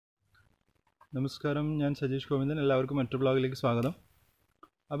നമസ്കാരം, ഞാൻ സജീഷ് ഗോവിന്ദൻ. എല്ലാവർക്കും മറ്റൊരു ബ്ലോഗിലേക്ക് സ്വാഗതം.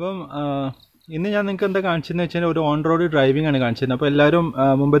 അപ്പം ഇന്ന് ഞാൻ നിങ്ങൾക്ക് എന്താ കാണിച്ചതെന്ന് വെച്ചാൽ ഒരു ഓൺ റോഡ് ഡ്രൈവിംഗ് ആണ് കാണിച്ചിരുന്നത്. അപ്പോൾ എല്ലാവരും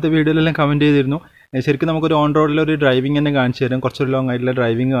മുമ്പത്തെ വീഡിയോയിലെല്ലാം കമൻറ്റ് ചെയ്തിരുന്നു ശരിക്കും നമുക്കൊരു ഓൺ റോഡിലൊരു ഡ്രൈവിംഗ് തന്നെ കാണിച്ചു തരാം, കുറച്ചൊരു ലോങ് ആയിട്ടുള്ള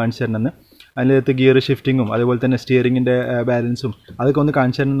ഡ്രൈവിംഗ് കാണിച്ചു തരണമെന്ന്. അതിനകത്ത് ഗിയർ ഷിഫ്റ്റിങ്ങും അതുപോലെ തന്നെ സ്റ്റിയറിങ്ങിൻ്റെ ബാലൻസും അതൊക്കെ ഒന്ന്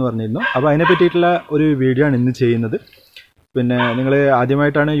കാണിച്ചു തരണമെന്ന് പറഞ്ഞിരുന്നു. അപ്പോൾ അതിനെ പറ്റിയിട്ടുള്ള ഒരു വീഡിയോ ആണ് ഇന്ന് ചെയ്യുന്നത്. പിന്നെ നിങ്ങൾ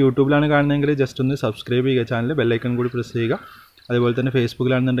ആദ്യമായിട്ടാണ് യൂട്യൂബിലാണ് കാണുന്നതെങ്കിൽ ജസ്റ്റ് ഒന്ന് സബ്സ്ക്രൈബ് ചെയ്യുക, ചാനൽ ബെല്ലൈക്കൺ കൂടി പ്രസ് ചെയ്യുക. അതുപോലെ തന്നെ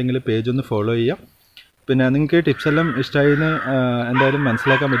ഫേസ്ബുക്കിലാണെന്നുണ്ടെങ്കിൽ പേജ് ഒന്ന് ഫോളോ ചെയ്യുക. പിന്നെ നിങ്ങൾക്ക് ടിപ്സ് എല്ലാം ഇഷ്ടമായെന്ന് എന്തായാലും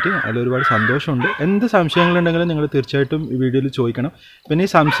മനസ്സിലാക്കാൻ പറ്റി, അതിലൊരുപാട് സന്തോഷമുണ്ട്. എന്ത് സംശയങ്ങളുണ്ടെങ്കിലും നിങ്ങൾ തീർച്ചയായിട്ടും ഈ വീഡിയോയിൽ ചോദിക്കണം. പിന്നെ ഈ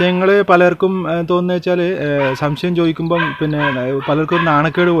സംശയങ്ങൾ പലർക്കും തോന്നുന്നത് വെച്ചാൽ സംശയം ചോദിക്കുമ്പം പിന്നെ പലർക്കും ഒരു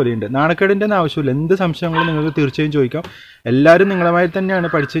നാണക്കേട് പോലെയുണ്ട്. നാണക്കേടിൻ്റെ ഒന്നും ആവശ്യമില്ല. എന്ത് സംശയങ്ങളും നിങ്ങൾക്ക് തീർച്ചയായും ചോദിക്കാം. എല്ലാവരും നിങ്ങളുമായി തന്നെയാണ്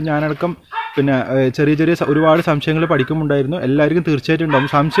പഠിച്ച്, ഞാനടക്കം പിന്നെ ചെറിയ ചെറിയ ഒരുപാട് സംശയങ്ങൾ പഠിക്കുമുണ്ടായിരുന്നു. എല്ലാവർക്കും തീർച്ചയായിട്ടും ഉണ്ടാകും.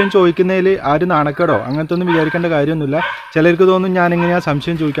 സംശയം ചോദിക്കുന്നതിൽ ആരും നാണക്കേടോ അങ്ങനത്തെ ഒന്നും വിചാരിക്കേണ്ട കാര്യമൊന്നുമില്ല. ചിലർക്ക് തോന്നും ഞാൻ എങ്ങനെയാണ്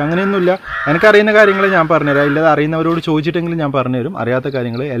സംശയം ചോദിക്കുക, അങ്ങനെയൊന്നുമില്ല. എനിക്കറിയുന്ന കാര്യങ്ങൾ ഞാൻ പറഞ്ഞുതരാം. ഇല്ലാതെ അറിയുന്നവരോട് ചോദിച്ചിട്ടെങ്കിലും ഞാൻ പറഞ്ഞുതരും. അറിയാത്ത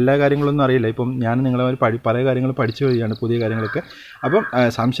കാര്യങ്ങൾ, എല്ലാ കാര്യങ്ങളൊന്നും അറിയില്ല. ഇപ്പം ഞാൻ നിങ്ങളെ പല കാര്യങ്ങളും പഠിച്ചു വരികയാണ്, പുതിയ കാര്യങ്ങളൊക്കെ. അപ്പം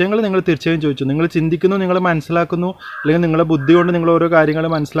സംശയങ്ങൾ നിങ്ങൾ തീർച്ചയായും ചോദിച്ചു. നിങ്ങൾ ചിന്തിക്കുന്നു, നിങ്ങൾ മനസ്സിലാക്കുന്നു, അല്ലെങ്കിൽ നിങ്ങളുടെ ബുദ്ധി കൊണ്ട് നിങ്ങൾ ഓരോ കാര്യങ്ങൾ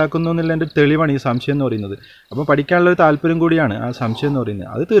മനസ്സിലാക്കുന്നു എന്നുള്ളതിൻ്റെ തെളിവാണ് ഈ സംശയം എന്ന് പറയുന്നത്. അപ്പോൾ പഠിക്കാനുള്ളൊരു താല്പര്യം കൂടിയാണ് ആ സംശയം എന്ന്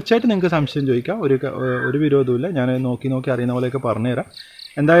പറയുന്നത്. അത് തീർച്ചയായിട്ടും നിങ്ങൾക്ക് സംശയം ചോദിക്കാം, ഒരു വിരോധമില്ല. ഞാൻ നോക്കി അറിയുന്ന പോലെയൊക്കെ പറഞ്ഞുതരാം.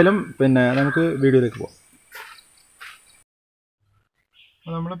 എന്തായാലും പിന്നെ നമുക്ക് വീഡിയോയിലേക്ക് പോകാം.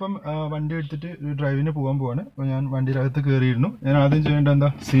 അപ്പോൾ നമ്മളിപ്പം വണ്ടി എടുത്തിട്ട് ഡ്രൈവിന് പോകാൻ പോവാണ്. അപ്പോൾ ഞാൻ വണ്ടിയുടെ അകത്ത് കയറിയിരുന്നു. ഞാൻ ആദ്യം ചെയ്യേണ്ടത് എന്താ,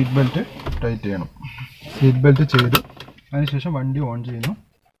 സീറ്റ് ബെൽറ്റ് ടൈറ്റ് ചെയ്യണം. സീറ്റ് ബെൽറ്റ് ചെയ്തു അതിനുശേഷം വണ്ടി ഓൺ ചെയ്യുന്നു.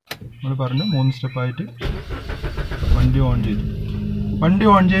 നമ്മൾ പറഞ്ഞു 3 സ്റ്റെപ്പായിട്ട് വണ്ടി ഓൺ ചെയ്തു. വണ്ടി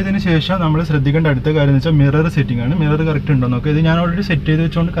ഓൺ ചെയ്തതിന് ശേഷം നമ്മൾ ശ്രദ്ധിക്കേണ്ട അടുത്ത കാര്യം എന്ന് വെച്ചാൽ മിറർ സെറ്റിംഗ് ആണ്. മിറർ കറക്റ്റ് ഉണ്ടോ നോക്കുക. ഇത് ഞാൻ ഓൾറെഡി സെറ്റ് ചെയ്ത്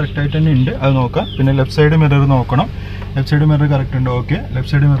വെച്ചുകൊണ്ട് കറക്റ്റായിട്ട് തന്നെ ഉണ്ട്, അത് നോക്കാം. പിന്നെ ലെഫ്റ്റ് സൈഡ് മിറർ നോക്കണം. ലെഫ്റ്റ് സൈഡ് മിറർ കറക്റ്റ് ഉണ്ടോ? ഓക്കെ,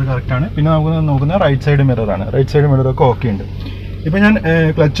 ലെഫ്റ്റ് സൈഡ് മിറർ കറക്റ്റാണ്. പിന്നെ നമുക്ക് നോക്കുന്നത് right side മിററാണ്. Right side മിററൊക്കെ okay ഉണ്ട്. ഇപ്പോൾ ഞാൻ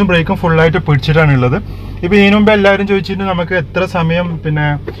ക്ലച്ചും ബ്രേക്കും ഫുള്ളായിട്ട് പിടിച്ചിട്ടാണ് ഉള്ളത്. ഇപ്പോൾ ഇതിനു മുമ്പ് എല്ലാവരും ചോദിച്ചിട്ട് നമുക്ക് എത്ര സമയം പിന്നെ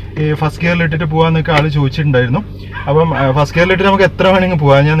ഈ ഫസ്റ്റ് ഗിയറിലിട്ടിട്ട് പോകാമെന്നൊക്കെ ആൾ ചോദിച്ചിട്ടുണ്ടായിരുന്നു. അപ്പം ഫസ്റ്റ് ഗിയറിലിട്ട് നമുക്ക് എത്ര വേണമെങ്കിൽ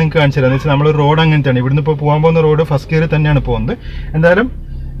പോകാം. ഞാൻ നിങ്ങൾക്ക് കാണിച്ചു തരാം. എന്ന് വെച്ചാൽ നമ്മൾ റോഡ് അങ്ങനത്തെയാണ്. ഇവിടുന്ന് ഇപ്പോൾ പോകാൻ പോകുന്ന റോഡ് ഫസ്റ്റ് ഗിയറിൽ തന്നെയാണ് പോകുന്നത്. എന്തായാലും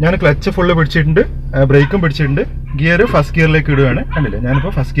ഞാൻ ക്ലച്ച് ഫുള്ള് പിടിച്ചിട്ടുണ്ട്, ബ്രേക്കും പിടിച്ചിട്ടുണ്ട്. ഗിയർ ഫസ്റ്റ് ഗിയറിലേക്ക് ഇടുകയാണ്. കണ്ടില്ലേ,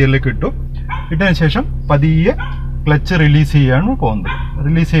 ഞാനിപ്പോൾ ഫസ്റ്റ് ഗിയറിലേക്ക് ഇട്ടു. ഇട്ടതിന് ശേഷം പതിയെ ക്ലച്ച് റിലീസ് ചെയ്യാണ് പോകുന്നത്.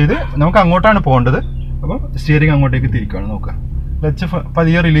 റിലീസ് ചെയ്ത് നമുക്ക് അങ്ങോട്ടാണ് പോകേണ്ടത്. അപ്പം സ്റ്റിയറിംഗ് അങ്ങോട്ടേക്ക് തിരിക്കുകയാണ്. നോക്കുക, ക്ലച്ച്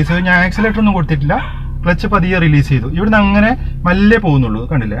പതിയെ റിലീസ് ചെയ്തു. ഞാൻ ആക്സിലേറ്റർ ഒന്നും കൊടുത്തിട്ടില്ല, ക്ലച്ച് പതിയെ റിലീസ് ചെയ്തു. ഇവിടുന്ന് അങ്ങനെ മല്ലേ പോകുന്നുള്ളൂ.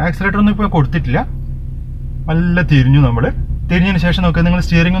 കണ്ടില്ലേ, ആക്സിലേറ്റർ ഒന്നും ഇപ്പോൾ കൊടുത്തിട്ടില്ല. നല്ല തിരിഞ്ഞു. നമ്മൾ തിരിഞ്ഞതിന് ശേഷം നോക്കുക, നിങ്ങൾ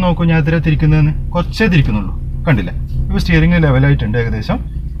സ്റ്റിയറിംഗ് നോക്കൂ, ഞാൻ എത്ര തിരിക്കുന്നതെന്ന്. കുറച്ചേ തിരിക്കുന്നുള്ളൂ. കണ്ടില്ലേ, ഇപ്പോൾ സ്റ്റിയറിംഗ് ലെവലായിട്ടുണ്ട് ഏകദേശം.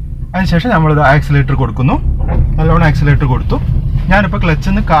 അതിനുശേഷം നമ്മളിത് ആക്സിലേറ്റർ കൊടുക്കുന്നു. നല്ലോണം ആക്സിലേറ്റർ കൊടുത്തു. ഞാനിപ്പോൾ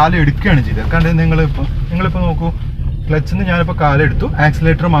ക്ലച്ചിൽ നിന്ന് കാല് എടുക്കുകയാണ് ചെയ്തത്. കണ്ടത് നിങ്ങളിപ്പോൾ നോക്കൂ, ക്ലച്ചിൽ നിന്ന് ഞാനിപ്പോൾ കാലെടുത്തു.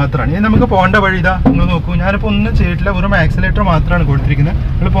 ആക്സിലേറ്റർ മാത്രമാണ്. ഇനി നമുക്ക് പോകേണ്ട വഴി ഇതാ, നിങ്ങൾ നോക്കൂ. ഞാനിപ്പോൾ ഒന്നും ചെയ്തിട്ടില്ല, വെറും ആക്സിലേറ്റർ മാത്രമാണ് കൊടുത്തിരിക്കുന്നത്.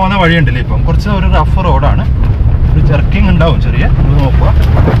 നിങ്ങൾ പോകുന്ന വഴിയുണ്ടല്ലേ, ഇപ്പം കുറച്ച് ഒരു റഫ് റോഡാണ്, ഒരു ജർക്കിങ് ഉണ്ടാവും ചെറിയ. നിങ്ങൾ നോക്കുക,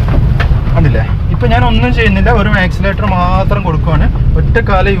 കണ്ടില്ലേ. ഇപ്പം ഞാൻ ഒന്നും ചെയ്യുന്നില്ല, വെറും ആക്സിലേറ്റർ മാത്രം കൊടുക്കുകയാണ്. ഒറ്റ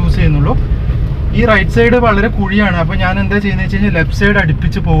കാലേ യൂസ് ചെയ്യുന്നുള്ളൂ. ഈ റൈറ്റ് സൈഡ് വളരെ കുഴിയാണ്. അപ്പോൾ ഞാൻ എന്താ ചെയ്യുന്നത് വെച്ച് കഴിഞ്ഞാൽ ലെഫ്റ്റ് സൈഡ്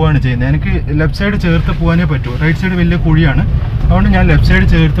അടുപ്പിച്ച് പോവുകയാണ് ചെയ്യുന്നത്. എനിക്ക് ലെഫ്റ്റ് സൈഡ് ചേർത്ത് പോകാനേ പറ്റൂ. റൈറ്റ് സൈഡ് വലിയ കുഴിയാണ്, അതുകൊണ്ട് ഞാൻ ലെഫ്റ്റ് സൈഡ്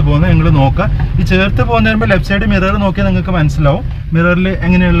ചേർത്ത് പോകുന്നത്. നിങ്ങൾ നോക്കുക, ഈ ചേർത്ത് പോകുന്ന വരുമ്പോൾ ലെഫ്റ്റ് സൈഡ് മിറർ നോക്കിയാൽ നിങ്ങൾക്ക് മനസ്സിലാവും. മിററിൽ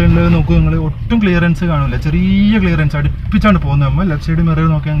എങ്ങനെയുള്ളത് നോക്കൂ നിങ്ങൾ. ഒട്ടും ക്ലിയറൻസ് കാണില്ല, ചെറിയ ക്ലിയറൻസ്. അടുപ്പിച്ചാണ് പോകുന്നത്. നമ്മൾ ലെഫ്റ്റ് സൈഡ് മിറർ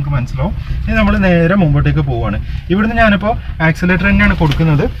നോക്കിയാൽ നിങ്ങൾക്ക് മനസ്സിലാവും. ഇനി നമ്മൾ നേരെ മുമ്പോട്ടേക്ക് പോവുകയാണ്. ഇവിടുന്ന് ഞാനിപ്പോൾ ആക്സിലേറ്റർ തന്നെയാണ്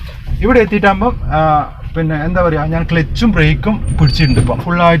കൊടുക്കുന്നത്. ഇവിടെ എത്തിയിട്ടാകുമ്പം പിന്നെ എന്താ പറയുക, ഞാൻ ക്ലച്ചും ബ്രേക്കും പിടിച്ചിട്ടുണ്ട്. ഇപ്പം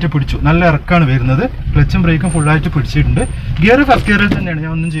ഫുള്ളായിട്ട് പിടിച്ചു. നല്ല ഇറക്കാണ് വരുന്നത്. ക്ലച്ചും ബ്രേക്കും ഫുള്ളായിട്ട് പിടിച്ചിട്ടുണ്ട്. ഗിയർ ഫസ്റ്റ് ഗിയറിൽ തന്നെയാണ്,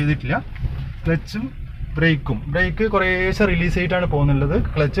 ഞാൻ ഒന്നും ചെയ്തിട്ടില്ല. ക്ലച്ചും ബ്രേക്ക് കുറേശ്ശെ റിലീസ് ചെയ്തിട്ടാണ് പോകുന്നുള്ളത്.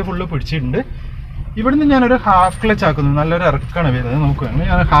 ക്ലച്ച് ഫുള്ള് പിടിച്ചിട്ടുണ്ട്. ഇവിടുന്ന് ഞാനൊരു ഹാഫ് ക്ലച്ച് ആക്കുന്നു. നല്ലൊരു ഇറക്കാണ് വരുന്നത്. നോക്കുകയാണെങ്കിൽ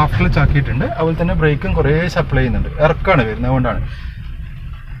ഞാൻ ഹാഫ് ക്ലച്ച് ആക്കിയിട്ടുണ്ട്. അതുപോലെ തന്നെ ബ്രേക്കും കുറേശ്ശെ അപ്ലൈ ചെയ്യുന്നുണ്ട്. ഇറക്കാണ് വരുന്നത്, അതുകൊണ്ടാണ്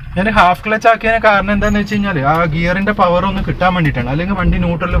ഞാൻ ഹാഫ് ക്ലച്ച് ആക്കിയതിന് കാരണം എന്താണെന്ന് വെച്ച് കഴിഞ്ഞാൽ ആ ഗിയറിൻ്റെ പവർ ഒന്ന് കിട്ടാൻ വേണ്ടിയിട്ടാണ്. അല്ലെങ്കിൽ വണ്ടി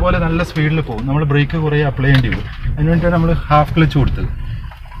ന്യൂട്രൽ പോലെ നല്ല സ്പീഡിൽ പോകും. നമ്മൾ ബ്രേക്ക് കുറേ അപ്ലൈ ചെയ്യേണ്ടി വരും. അതിന് വേണ്ടിയിട്ടാണ് നമ്മൾ ഹാഫ് ക്ലച്ച് കൊടുത്തത്.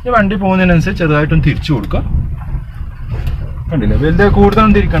 ഈ വണ്ടി പോകുന്നതിനനുസരിച്ച് ചെറുതായിട്ടൊന്ന് തിരിച്ചു കൊടുക്കുക. കണ്ടില്ലേ, വലുത്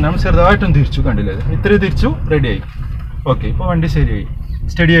കൂടുതലൊന്നും തിരിക്കണം, നമ്മൾ ചെറുതായിട്ടൊന്ന് തിരിച്ചു. കണ്ടില്ലേ, ഇത്രയും തിരിച്ചു, റെഡിയായി. ഓക്കെ, ഇപ്പോൾ വണ്ടി ശരിയായി,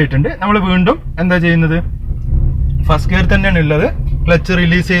 സ്റ്റഡി ആയിട്ടുണ്ട്. നമ്മൾ വീണ്ടും എന്താ ചെയ്യുന്നത്, ഫസ്റ്റ് ഗിയർ തന്നെയാണ് ഉള്ളത്. ക്ലച്ച്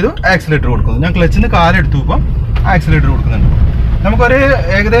റിലീസ് ചെയ്തു, ആക്സിലേറ്റർ കൊടുക്കുന്നു. ഞാൻ ക്ലച്ചിൽ നിന്ന് കാലെടുത്തു, ഇപ്പം ആക്സിലേറ്റർ കൊടുക്കുന്നുണ്ട്. നമുക്കൊരു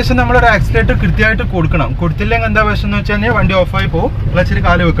ഏകദേശം നമ്മളൊരു ആക്സിലേറ്റർ കൃത്യമായിട്ട് കൊടുക്കണം. കൊടുത്തില്ലെങ്കിൽ എന്താ പ്രശ്നം എന്ന് വെച്ച് കഴിഞ്ഞാൽ വണ്ടി ഓഫായി പോകും. ക്ലച്ചിൽ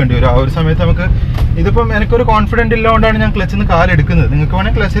കാല് വെക്കേണ്ടി വരും. ആ ഒരു സമയത്ത് നമുക്ക് ഇതിപ്പം എനിക്കൊരു കോൺഫിഡൻറ്റ് ഇല്ലാകൊണ്ടാണ് ഞാൻ ക്ലച്ചിൽ നിന്ന് കാലെടുക്കുന്നത്. നിങ്ങൾക്ക്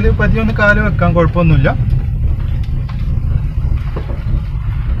വേണമെങ്കിൽ ക്ലച്ചിൽ പതിയൊന്ന് കാല് വെക്കാം, കുഴപ്പമൊന്നുമില്ല.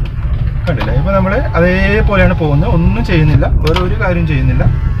 കണ്ടില്ല, ഇപ്പം നമ്മൾ അതേപോലെയാണ് പോകുന്നത്. ഒന്നും ചെയ്യുന്നില്ല, വേറെ ഒരു കാര്യം ചെയ്യുന്നില്ല.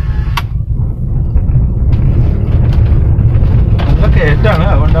 നല്ല കയറ്റാണ്,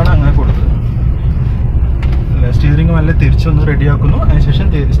 അതുകൊണ്ടാണ് അങ്ങനെ കൊടുത്തത്. സ്റ്റിയറിംഗ് നല്ല തിരിച്ചൊന്ന് റെഡിയാക്കുന്നു. അതിനുശേഷം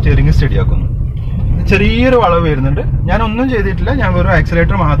സ്റ്റിയറിംഗ് സ്റ്റഡിയാക്കുന്നു. ചെറിയൊരു വളവ് വരുന്നുണ്ട്. ഞാൻ ഒന്നും ചെയ്തിട്ടില്ല, ഞാൻ വെറും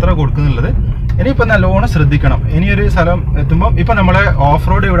ആക്സിലേറ്റർ മാത്രമേ കൊടുക്കുന്നുള്ളത്. ഇനിയിപ്പോൾ നല്ലോണം ശ്രദ്ധിക്കണം. ഇനിയൊരു സ്ഥലം എത്തുമ്പോൾ ഇപ്പം നമ്മളെ ഓഫ്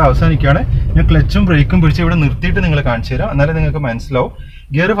റോഡ് ഇവിടെ അവസാനിക്കുകയാണ്. ഞാൻ ക്ലച്ചും ബ്രേക്കും പിടിച്ച് ഇവിടെ നിർത്തിയിട്ട് നിങ്ങളെ കാണിച്ചു തരാം, എന്നാലും നിങ്ങൾക്ക് മനസ്സിലാവും.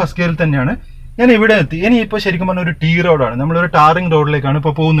 ഗിയർ ഫസ്റ്റ് ഗിയറിൽ തന്നെയാണ്. ഞാൻ ഇവിടെ എത്തി. ഇനിയിപ്പോൾ ശരിക്കും പറഞ്ഞാൽ ഒരു ടീ റോഡാണ്, നമ്മളൊരു ടാറിംഗ് റോഡിലേക്കാണ്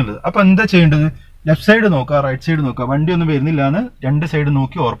ഇപ്പോൾ പോകുന്നുള്ളത്. അപ്പോൾ എന്താ ചെയ്യേണ്ടത്? ലെഫ്റ്റ് സൈഡ് നോക്കുക, റൈറ്റ് സൈഡ് നോക്കുക, വണ്ടി ഒന്നും വരുന്നില്ല എന്ന് രണ്ട് സൈഡ്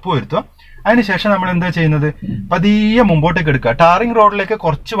നോക്കി ഉറപ്പ് വരുത്തുക. അതിനുശേഷം നമ്മൾ എന്താ ചെയ്യുന്നത്? പതിയെ മുമ്പോട്ടേക്ക് എടുക്കുക. ടാറിംഗ് റോഡിലേക്ക്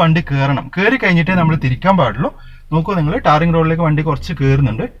കുറച്ച് വണ്ടി കയറണം. കയറി കഴിഞ്ഞിട്ടേ നമ്മൾ തിരിക്കാൻ പാടുള്ളൂ. നോക്കൂ നിങ്ങൾ, ടാറിംഗ് റോഡിലേക്ക് വണ്ടി കുറച്ച്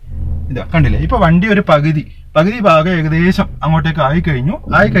കയറുന്നുണ്ട്. ഇതാ കണ്ടില്ലേ? ഇപ്പൊ വണ്ടി ഒരു പകുതി ഭാഗം ഏകദേശം അങ്ങോട്ടേക്ക് ആയി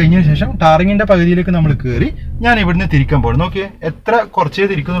കഴിഞ്ഞതിന് ശേഷം ടാറിങ്ങിന്റെ പകുതിയിലേക്ക് നമ്മൾ കയറി ഞാൻ ഇവിടുന്ന് തിരിക്കാൻ പോകും. നോക്കിയേ, എത്ര കുറച്ചേ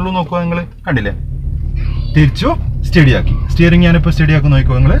തിരിക്കുന്നുള്ളൂ നോക്കുക നിങ്ങൾ. കണ്ടില്ലേ? തിരിച്ചു സ്റ്റഡിയാക്കി. സ്റ്റിയറിംഗ് ഞാനിപ്പോൾ സ്റ്റഡിയാക്കി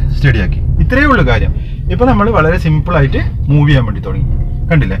നോക്കിക്കോ നിങ്ങൾ. സ്റ്റഡിയാക്കി. ഇത്രയേ ഉള്ളൂ കാര്യം. ഇപ്പൊ നമ്മൾ വളരെ സിമ്പിൾ ആയിട്ട് മൂവ് ചെയ്യാൻ വേണ്ടി തുടങ്ങി.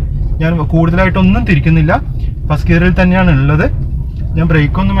 കണ്ടില്ലേ? ഞാൻ കൂടുതലായിട്ടൊന്നും തിരിക്കുന്നില്ല, ഫസ്റ്റ് ഗിയറിൽ തന്നെയാണ് ഉള്ളത്. ഞാൻ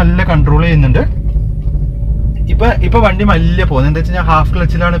ബ്രേക്കൊന്നും നല്ല കൺട്രോൾ ചെയ്യുന്നുണ്ട്. ഇപ്പൊ വണ്ടി മല്ലിയ പോകുന്നത് എന്താ വെച്ചാൽ ഞാൻ ഹാഫ്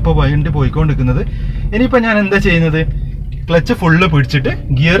ക്ലച്ചിലാണ് ഇപ്പോൾ വണ്ടി പോയിക്കൊണ്ടിരിക്കുന്നത്. ഇനിയിപ്പോ ഞാൻ എന്താ ചെയ്യുന്നത്? ക്ലച്ച് ഫുള്ള് പിടിച്ചിട്ട്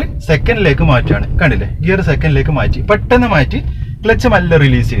ഗിയർ സെക്കൻഡിലേക്ക് മാറ്റുകയാണ്. കണ്ടില്ലേ? ഗിയർ സെക്കൻഡിലേക്ക് മാറ്റി, പെട്ടെന്ന് മാറ്റി ക്ലച്ച് മല്ല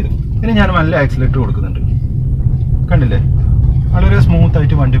റിലീസ് ചെയ്തു. ഇനി ഞാൻ നല്ല ആക്സിലേറ്റർ കൊടുക്കുന്നുണ്ട്. കണ്ടില്ലേ? വളരെ സ്മൂത്ത്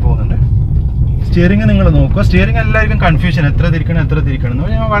ആയിട്ട് വണ്ടി പോകുന്നുണ്ട്. സ്റ്റിയറിംഗ് നിങ്ങൾ നോക്കുക. സ്റ്റിയറിംഗ് എല്ലാവർക്കും കൺഫ്യൂഷൻ, എത്ര തിരിക്കണം എന്ന്.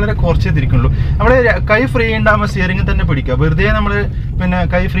 ഞാൻ വളരെ കുറച്ചേ തിരിക്കുള്ളൂ. നമ്മൾ കൈ ഫ്രീ ഉണ്ടാകുമ്പോൾ സ്റ്റിയറിംഗ് തന്നെ പിടിക്കുക. വെറുതെ നമ്മൾ പിന്നെ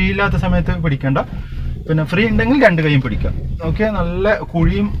കൈ ഫ്രീ ഇല്ലാത്ത സമയത്ത് പിടിക്കണ്ട. പിന്നെ ഫ്രീ ഉണ്ടെങ്കിൽ രണ്ട് കൈയും പിടിക്കാം. ഓക്കെ, നല്ല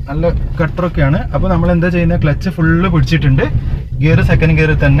കുഴിയും നല്ല ഗട്ടറൊക്കെയാണ്. അപ്പോൾ നമ്മൾ എന്താ ചെയ്യുന്നത്? ക്ലച്ച് ഫുള്ള് പിടിച്ചിട്ടുണ്ട്, ഗിയർ സെക്കൻഡ്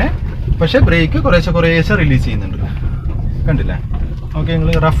ഗിയർ തന്നെ. പക്ഷെ ബ്രേക്ക് കുറേശ്ശെ റിലീസ് ചെയ്യുന്നുണ്ട്. കണ്ടില്ലേ? ഓക്കെ,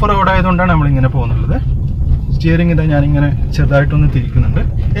 നിങ്ങൾ റഫ് റോഡ് ആയതുകൊണ്ടാണ് നമ്മളിങ്ങനെ പോകുന്നുള്ളത്. സ്റ്റിയറിംഗ് ഇതാ ഞാനിങ്ങനെ ചെറുതായിട്ടൊന്ന് തിരിക്കുന്നുണ്ട്.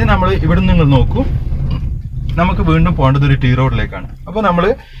 ഇനി നമ്മൾ ഇവിടെ നിങ്ങൾ നോക്കൂ, നമുക്ക് വീണ്ടും പോകേണ്ടത് ഒരു ടീ റോഡിലേക്കാണ്. അപ്പോൾ നമ്മൾ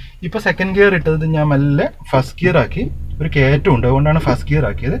ഇപ്പോൾ സെക്കൻഡ് ഗിയർ ഇട്ടത് ഞാൻ മെല്ലെ ഫസ്റ്റ് ഗിയർ ആക്കി. ഒരു കയറ്റം ഉണ്ട്, അതുകൊണ്ടാണ് ഫസ്റ്റ് ഗിയർ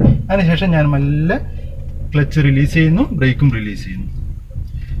ആക്കിയത്. അതിനുശേഷം ഞാൻ മെല്ലെ ക്ലച്ച് റിലീസ് ചെയ്യുന്നു, ബ്രേക്കും റിലീസ് ചെയ്യുന്നു.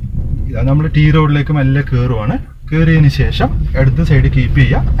 ഇതാ നമ്മൾ ടീ റോഡിലേക്ക് മെല്ലെ കയറുവാണ്. കയറിയതിന് ശേഷം അടുത്ത സൈഡ് കീപ്പ്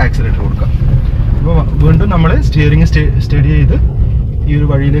ചെയ്യുക, ആക്സിലേറ്റർ കൊടുക്കുക. അപ്പോൾ വീണ്ടും നമ്മൾ സ്റ്റിയറിംഗ് സ്റ്റഡി ചെയ്ത് ഈ ഒരു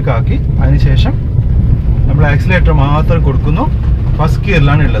വീഡിയോയിലേക്ക് ആക്കി. അതിനുശേഷം നമ്മൾ ആക്സിലേറ്റർ മാത്രം കൊടുക്കുന്നു. ഫസ്റ്റ്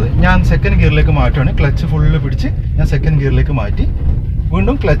ഗിയറിലാണ് ഉള്ളത്. ഞാൻ സെക്കൻഡ് ഗിയറിലേക്ക് മാറ്റുകയാണ്. ക്ലച്ച് ഫുള്ള് പിടിച്ച് ഞാൻ സെക്കൻഡ് ഗിയറിലേക്ക് മാറ്റി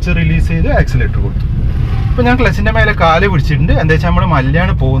വീണ്ടും ക്ലച്ച് റിലീസ് ചെയ്ത് ആക്സിലേറ്റർ കൊടുത്തു. ഇപ്പോൾ ഞാൻ ക്ലച്ചിൻ്റെ മേലെ കാല് പിടിച്ചിട്ടുണ്ട്. എന്താ വെച്ചാൽ നമ്മൾ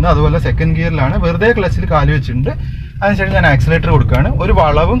മല്ലാണ് പോകുന്നത്, അതുപോലെ സെക്കൻഡ് ഗിയറിലാണ്. വെറുതെ ക്ലച്ചിൽ കാല് വെച്ചിട്ടുണ്ട്. അതിനുശേഷം ഞാൻ ആക്സിലേറ്റർ കൊടുക്കുകയാണ്. ഒരു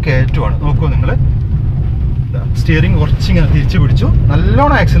വളവും കയറ്റുമാണ്. നോക്കൂ നിങ്ങൾ, സ്റ്റിയറിംഗ് കുറച്ചിങ്ങനെ തിരിച്ചു പിടിച്ചു,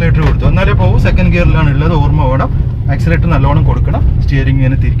 നല്ലോണം ആക്സിലേറ്റർ കൊടുത്തു. എന്നാലേ പോകും. സെക്കൻഡ് ഗിയറിലാണ് ഉള്ളത്, ഓർമ്മ വേണം. ആക്സിലേറ്റർ നല്ലോണം കൊടുക്കണം. സ്റ്റിയറിംഗ്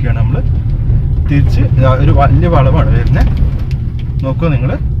ഇങ്ങനെ തിരിക്കുകയാണ് നമ്മൾ. തിരിച്ച് ഒരു വലിയ വളവാണ് വരുന്നത്. നോക്കൂ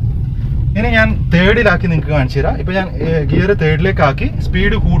നിങ്ങൾ. ഇനി ഞാൻ തേർഡിലാക്കി നിങ്ങൾക്ക് കാണിച്ചു തരാം. ഇപ്പം ഞാൻ ഗിയർ തേർഡിലേക്ക് ആക്കി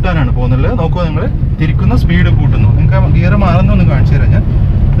സ്പീഡ് കൂട്ടാനാണ് പോകുന്നുള്ളത്. നോക്കൂ നിങ്ങൾ, തിരിക്കുന്ന സ്പീഡ് കൂട്ടുന്നു. നിങ്ങൾക്ക് ഗിയർ മാറുന്നൊന്ന് കാണിച്ചു തരാം ഞാൻ.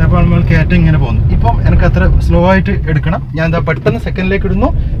 അപ്പോൾ നമ്മൾ കയറ്റം ഇങ്ങനെ പോകുന്നു. ഇപ്പം എനിക്ക് അത്ര സ്ലോ ആയിട്ട് എടുക്കണം. ഞാൻ എന്താ പെട്ടെന്ന് സെക്കൻഡിലേക്ക് ഇടുന്നു,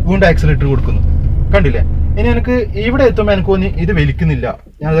 വീണ്ടും ആക്സിലേറ്റർ കൊടുക്കുന്നു. കണ്ടില്ലേ? ഇനി എനിക്ക് ഇവിടെ എത്തുമ്പോൾ എനിക്ക് തോന്നി ഇത് വലിക്കുന്നില്ല.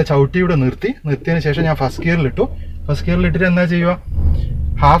 ഞാനത് ചവിട്ടി ഇവിടെ നിർത്തിയതിന് ശേഷം ഞാൻ ഫസ്റ്റ് ഗിയറിലിട്ടു. ഫസ്റ്റ് ഗിയറിലിട്ടിട്ട് എന്താ ചെയ്യുക?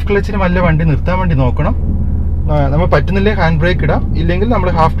 ഹാഫ് ക്ലച്ചിന് നല്ല വണ്ടി നിർത്താൻ വേണ്ടി നോക്കണം. നമ്മൾ പറ്റുന്നില്ലേ ഹാൻഡ് ബ്രേക്ക് ഇടാം, ഇല്ലെങ്കിൽ നമ്മൾ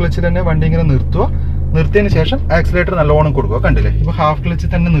ഹാഫ് ക്ലച്ചിൽ തന്നെ വണ്ടി ഇങ്ങനെ നിർത്തുക. നിർത്തിയതിന് ശേഷം ആക്സിലേറ്റർ നല്ലോണം കൊടുക്കുക. കണ്ടില്ലേ? ഇപ്പോൾ ഹാഫ് ക്ലച്ചിൽ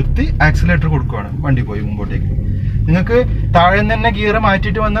തന്നെ നിർത്തി ആക്സിലേറ്റർ കൊടുക്കുകയാണ്, വണ്ടി പോയി മുമ്പോട്ടേക്ക്. നിങ്ങൾക്ക് താഴെ നിന്ന് തന്നെ ഗിയർ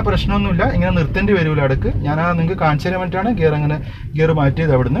മാറ്റിയിട്ട് വന്ന പ്രശ്നമൊന്നുമില്ല, ഇങ്ങനെ നിർത്തേണ്ടി വരില്ല ഇടയ്ക്ക്. ഞാൻ നിങ്ങൾക്ക് കാണിച്ചു തരാൻ വേണ്ടിയിട്ടാണ് ഗിയർ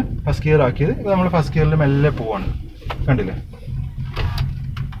മാറ്റിയത്, അവിടുന്ന് ഫസ്റ്റ് ഗിയർ ആക്കിയത്. ഇപ്പോൾ നമ്മൾ ഫസ്റ്റ് ഗിയറിൽ മെല്ലെ പോവാണ്. കണ്ടില്ലേ?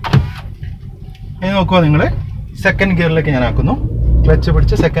 ഇനി നോക്കുക നിങ്ങൾ, സെക്കൻഡ് ഗിയറിലേക്ക് ഞാൻ ആക്കുന്നു. ക്ലച്ച്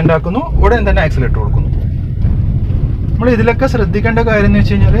പിടിച്ച് സെക്കൻഡ് ആക്കുന്നു, ഉടൻ തന്നെ ആക്സിലേറ്റർ കൊടുക്കുന്നു. നമ്മൾ ഇതിലൊക്കെ ശ്രദ്ധിക്കേണ്ട കാര്യം എന്ന്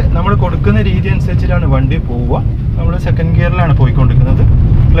വെച്ച് കഴിഞ്ഞാൽ നമ്മൾ കൊടുക്കുന്ന രീതി അനുസരിച്ചിട്ടാണ് വണ്ടി പോവുക. നമ്മൾ സെക്കൻഡ് ഗിയറിലാണ് പോയിക്കൊണ്ടിരിക്കുന്നത്.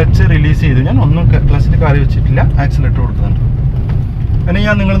 ക്ലച്ച് റിലീസ് ചെയ്തു, ഞാൻ ഒന്നും ക്ലച്ചിൽ കാല് വെച്ചിട്ടില്ല, ആക്സിലേറ്റർ കൊടുക്കുന്നുണ്ട്. ഇനി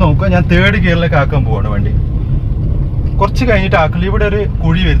നിങ്ങൾ നോക്കുക, ഞാൻ തേർഡ് ഗിയറിലേക്ക് ആക്കാൻ പോവാണ് വണ്ടി. കുറച്ച് കഴിഞ്ഞിട്ട് ആക്കില്ല. ഇവിടെ ഒരു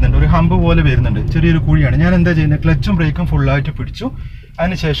കുഴി വരുന്നുണ്ട്, ഒരു ഹമ്പ് പോലെ വരുന്നുണ്ട്, ചെറിയൊരു കുഴിയാണ്. ഞാൻ എന്താ ചെയ്യുന്നത്? ക്ലച്ചും ബ്രേക്കും ഫുള്ളായിട്ട് പിടിച്ചു.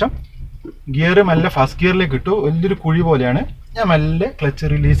 അതിനുശേഷം ഗിയർ മെല്ലെ ഫസ്റ്റ് ഗിയറിലേക്ക് ഇട്ടു. വലിയൊരു കുഴി പോലെയാണ്. ഞാൻ മെല്ലെ ക്ലച്ച്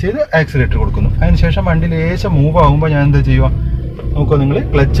റിലീസ് ചെയ്ത് ആക്സിലേറ്റർ കൊടുക്കുന്നു. അതിനുശേഷം വണ്ടി ലേശം മൂവ് ആകുമ്പോൾ ഞാൻ എന്താ ചെയ്യുക? നോക്കുക നിങ്ങൾ,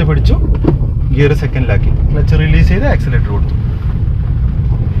 ക്ലച്ച് പിടിച്ചു, ഗിയർ സെക്കൻഡിലാക്കി, ക്ലച്ച് റിലീസ് ചെയ്ത് ആക്സിലേറ്റർ കൊടുത്തു.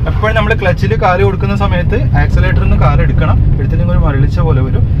 എപ്പോഴും നമ്മൾ ക്ലച്ചിൽ കാല് കൊടുക്കുന്ന സമയത്ത് ആക്സിലേറ്ററിൽ നിന്ന് കാല് എടുക്കണം, എടുത്തില്ലെങ്കിൽ ഒരു മരളിച്ച പോലെ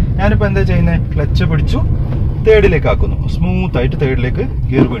വരും. ഞാനിപ്പോൾ എന്താ ചെയ്യുന്നത്? ക്ലച്ച് പിടിച്ചു തേർഡിലേക്ക് ആക്കുന്നു. സ്മൂത്തായിട്ട് തേർഡിലേക്ക്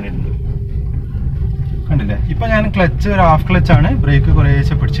ഗിയർ വീണിട്ടുണ്ട്. കണ്ടില്ലേ? ഇപ്പം ഞാൻ ക്ലച്ച് ഒരു ഹാഫ് ക്ലച്ചാണ്, ബ്രേക്ക്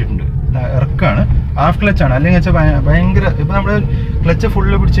കുറേശ്ശെ പിടിച്ചിട്ടുണ്ട്. ഇറക്കാണ്, ഹാഫ് ക്ലച്ചാണ്. അല്ലെങ്കിൽ വെച്ചാൽ ഭയങ്കര, ഇപ്പം നമ്മൾ ക്ലച്ച്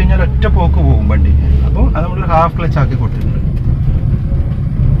ഫുള്ള് പിടിച്ചു കഴിഞ്ഞാൽ ഒറ്റ പോക്ക് പോകും വണ്ടി. അപ്പോൾ അത് നമ്മളൊരു ഹാഫ് ക്ലച്ച് ആക്കി കൊടുത്തിട്ടുണ്ട്.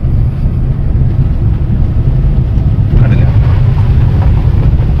 കണ്ടില്ലേ?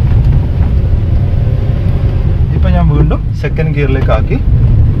 ഇപ്പം ഞാൻ വീണ്ടും സെക്കൻഡ് ഗിയറിലേക്ക് ആക്കി.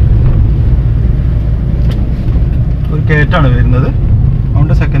 കയറ്റാണ് വരുന്നത്,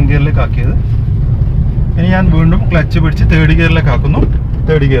 അതുകൊണ്ട് സെക്കൻഡ് ഗിയറിലേക്ക് ആക്കിയത്. ഇനി ഞാൻ വീണ്ടും ക്ലച്ച് പിടിച്ച് തേർഡ് ഗിയറിലേക്ക് ആക്കുന്നു.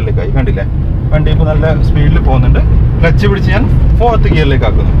 തേർഡ് ഗിയറിലേക്കായി, കണ്ടില്ലേ വണ്ടി ഇപ്പോൾ നല്ല സ്പീഡിൽ പോകുന്നുണ്ട്. ക്ലച്ച് പിടിച്ച് ഞാൻ ഫോർത്ത് ഗിയറിലേക്ക്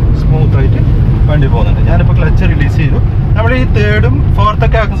ആക്കുന്നു. സ്മൂത്തായിട്ട് വണ്ടി പോകുന്നുണ്ട്. ഞാനിപ്പോൾ ക്ലച്ച് റിലീസ് ചെയ്തു. നമ്മൾ ഈ തേർഡും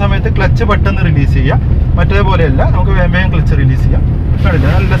ഫോർത്തൊക്കെ ആക്കുന്ന സമയത്ത് ക്ലച്ച് പെട്ടെന്ന് റിലീസ് ചെയ്യാം, മറ്റേപോലെയല്ല നമുക്ക് വേഗം വേഗം ക്ലച്ച് റിലീസ് ചെയ്യാം. കണ്ടില്ല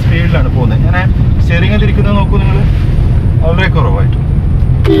നല്ല സ്പീഡിലാണ് പോകുന്നത്. ഞാൻ സ്റ്റിയറിംഗ് തിരിക്കുന്നത് നോക്കൂ നിങ്ങൾ, വളരെ കുറവായിട്ട്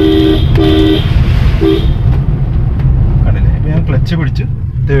കണ്ടില്ലേ. ഇപ്പം ഞാൻ ക്ലച്ച് പിടിച്ച്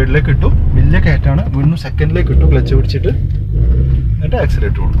തേർഡിലേക്ക് ഇട്ടു, വലിയ കയറ്റാണ്, വീണ്ടും സെക്കൻഡിലേക്ക് ഇട്ടു ക്ലച്ച് പിടിച്ചിട്ട്, എന്നിട്ട്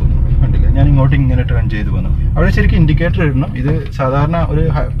ആക്സിലേറ്റർ കൊടുക്കുന്നു. കണ്ടില്ല ഞാൻ ഇങ്ങോട്ട് ഇങ്ങനെ ടേൺ ചെയ്ത് വന്നു. അവിടെ ശരിക്കും ഇൻഡിക്കേറ്റർ ഇടണം. ഇത് സാധാരണ ഒരു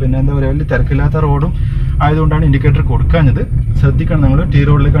പിന്നെ എന്താ പറയുക വലിയ തിരക്കില്ലാത്ത റോഡും ആയതുകൊണ്ടാണ് ഇൻഡിക്കേറ്റർ കൊടുക്കാഞ്ഞത്. ശ്രദ്ധിക്കണം, നമ്മൾ ടി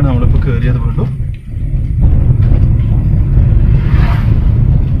റോഡിലേക്കാണ് നമ്മളിപ്പോൾ കയറിയത് വീണ്ടും.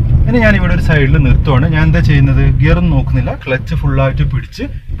 ഇനി ഞാൻ ഇവിടെ ഒരു സൈഡിൽ നിർത്തുവാണ്. ഞാൻ എന്താ ചെയ്യുന്നത്, ഗിയറൊന്നും നോക്കുന്നില്ല, ക്ലച്ച് ഫുള്ളായിട്ട് പിടിച്ച്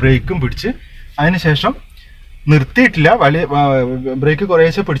ബ്രേക്കും പിടിച്ച് അതിനുശേഷം നിർത്തിയിട്ടില്ല, വലിയ ബ്രേക്ക്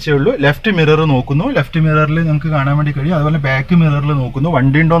കുറേശ്ശെ പിടിച്ചേ ഉള്ളൂ. ലെഫ്റ്റ് മിറർ നോക്കുന്നു, ലെഫ്റ്റ് മിററിൽ നമുക്ക് കാണാൻ വേണ്ടി കഴിയും. അതുപോലെ ബാക്ക് മിററിൽ നോക്കുന്നു,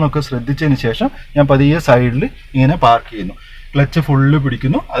 വണ്ടി ഉണ്ടോ എന്നൊക്കെ ശ്രദ്ധിച്ചതിന് ശേഷം ഞാൻ പതിയെ സൈഡിൽ ഇങ്ങനെ പാർക്ക് ചെയ്യുന്നു. ക്ലച്ച് ഫുള്ള്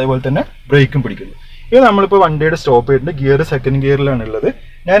പിടിക്കുന്നു, അതുപോലെ തന്നെ ബ്രേക്കും പിടിക്കുന്നു. ഇത് നമ്മളിപ്പോൾ വണ്ടിയുടെ സ്റ്റോപ്പ് ചെയ്തിട്ടുണ്ട്. ഗിയർ സെക്കൻഡ് ഗിയറിലാണ് ഉള്ളത്.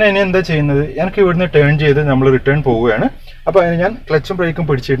 ഞാൻ ഇനി എന്താ ചെയ്യുന്നത്, എനിക്ക് ഇവിടുന്ന് ടേൺ ചെയ്ത് നമ്മൾ റിട്ടേൺ പോവുകയാണ്. അപ്പോൾ അതിന് ഞാൻ ക്ലച്ചും ബ്രേക്കും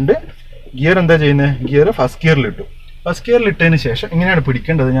പിടിച്ചിട്ടുണ്ട്. ഗിയർ എന്താ ചെയ്യുന്നത്, ഗിയർ ഫസ്റ്റ് ഗിയറിലിട്ടു. ഫസ്റ്റ് ഗിയറിലിട്ടതിന് ശേഷം ഇങ്ങനെയാണ്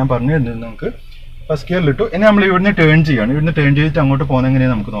പിടിക്കേണ്ടത്, ഞാൻ പറഞ്ഞു തരുന്നത് നമുക്ക്. ഫസ്റ്റ് ഗിയറിലിട്ടു. ഇനി നമ്മൾ ഇവിടുന്ന് ടേൺ ചെയ്യാണ്. ഇവിടുന്ന് ടേൺ ചെയ്തിട്ട് അങ്ങോട്ട് പോകുന്നത്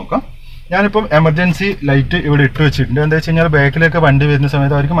എങ്ങനെയാണ് നമുക്ക് നോക്കാം. ഞാനിപ്പം എമർജൻസി ലൈറ്റ് ഇവിടെ ഇട്ട് വെച്ചിട്ടുണ്ട്. എന്താ വെച്ച് കഴിഞ്ഞാൽ ബാക്കിലേക്ക് വണ്ടി വരുന്ന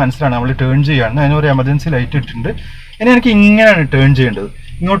സമയത്ത് അവർക്ക് മനസ്സിലാണ് നമ്മൾ ടേൺ ചെയ്യാണ്. അതിനൊരു എമർജൻസി ലൈറ്റ് ഇട്ടിട്ടുണ്ട്. ഇനി എനിക്ക് ഇങ്ങനെയാണ് ടേൺ ചെയ്യേണ്ടത്,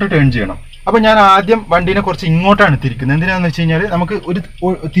 ഇങ്ങോട്ട് ടേൺ ചെയ്യണം. അപ്പോൾ ഞാൻ ആദ്യം വണ്ടീനെ കുറച്ച് ഇങ്ങോട്ടാണ് തിരിക്കുന്നത്. എന്തിനാണെന്ന് വെച്ച് കഴിഞ്ഞാൽ നമുക്ക് ഒരു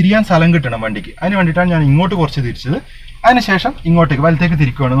തിരിയാൻ സ്ഥലം കിട്ടണം വണ്ടിക്ക്. അതിന് വേണ്ടിയിട്ടാണ് ഞാൻ ഇങ്ങോട്ട് കുറച്ച് തിരിച്ചത്. അതിനുശേഷം ഇങ്ങോട്ടേക്ക് വലത്തേക്ക്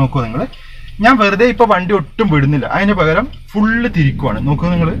തിരിക്കുവാണ്. നോക്കുക നിങ്ങൾ, ഞാൻ വെറുതെ ഇപ്പോൾ വണ്ടി ഒട്ടും വിടുന്നില്ല, അതിന് പകരം ഫുള്ള് തിരിക്കുവാണ്. നോക്കുക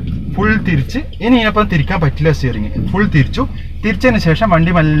നിങ്ങൾ, ഫുൾ തിരിച്ച്. ഇനി ഇതിനപ്പം തിരിക്കാൻ പറ്റില്ല, സ്റ്റിയറിംഗ് ഫുൾ തിരിച്ചു. തിരിച്ചതിന് ശേഷം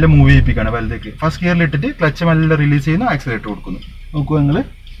വണ്ടി മെല്ലെ മൂവ് ചെയ്യിപ്പിക്കുകയാണ് വലത്തേക്ക്. ഫസ്റ്റ് ഗിയറിൽ ഇട്ടിട്ട് ക്ലച്ച് മെല്ലെ റിലീസ് ചെയ്യുന്നു, ആക്സിലേറ്റർ കൊടുക്കുന്നു. നോക്കുക നിങ്ങൾ,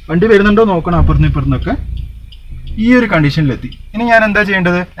 വണ്ടി വരുന്നുണ്ടോ നോക്കണം, അപ്പുറത്തും ഇപ്പുറത്തുനിന്നൊക്കെ. ഈ ഒരു കണ്ടീഷനിലെത്തി. ഇനി ഞാൻ എന്താ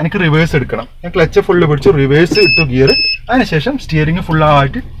ചെയ്യേണ്ടത്, എനിക്ക് റിവേഴ്സ് എടുക്കണം. ഞാൻ ക്ലച്ച് ഫുള്ള് പിടിച്ചു, റിവേഴ്സ് ഇട്ടു ഗിയർ. അതിനുശേഷം സ്റ്റിയറിംഗ്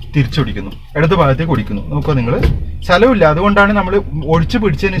ഫുള്ളായിട്ട് തിരിച്ചൊടിക്കുന്നു, ഇടത് ഭാഗത്തേക്ക് ഓടിക്കുന്നു. നോക്കുക നിങ്ങൾ, സ്ഥലമില്ല, അതുകൊണ്ടാണ് നമ്മൾ ഒഴിച്ച്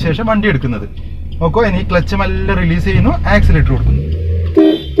പിടിച്ചതിന് ശേഷം വണ്ടി എടുക്കുന്നത്. നോക്കുക, ഇനി ക്ലച്ച് മെല്ലെ റിലീസ് ചെയ്യുന്നു, ആക്സിലേറ്റർ കൊടുക്കുന്നു.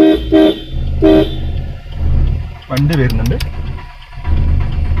 വണ്ടി വരുന്നുണ്ട്.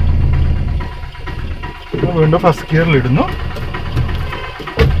 വീണ്ടും ഫസ്റ്റ് ഗിയറിൽ ഇടുന്നു.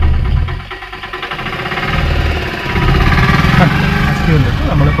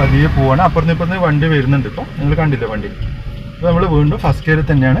 നമ്മൾ പതിയെ പോവാണ്. അപ്പുറത്ത് വണ്ടി വരുന്നുണ്ട്. ഇപ്പോൾ നിങ്ങൾ കണ്ടില്ല വണ്ടി. അപ്പോൾ നമ്മൾ വീണ്ടും ഫസ്റ്റ് ഗിയറിൽ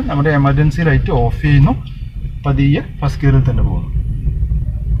തന്നെയാണ്. നമ്മുടെ എമർജൻസി ലൈറ്റ് ഓഫ് ചെയ്യുന്നു, പതിയെ ഫസ്റ്റ് ഗിയറിൽ തന്നെ പോകുന്നു.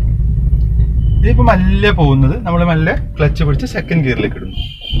 ഇതിപ്പോൾ മെല്ലെ പോകുന്നത്, നമ്മൾ മെല്ലെ ക്ലച്ച് പിടിച്ച് സെക്കൻഡ് ഗിയറിലേക്ക് ഇടുന്നു.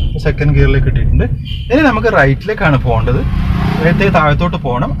 സെക്കൻഡ് ഗിയറിലേക്ക് ഇട്ടിട്ടുണ്ട്. ഇനി നമുക്ക് റൈറ്റിലേക്കാണ് പോകേണ്ടത്, നേരത്തെ താഴത്തോട്ട്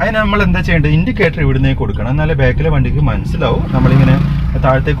പോകണം. അതിന് നമ്മൾ എന്താ ചെയ്യേണ്ടത്, ഇൻഡിക്കേറ്റർ ഇവിടുന്നേക്ക് കൊടുക്കണം, എന്നാലേ ബാക്കിലെ വണ്ടിക്ക് മനസ്സിലാവും നമ്മളിങ്ങനെ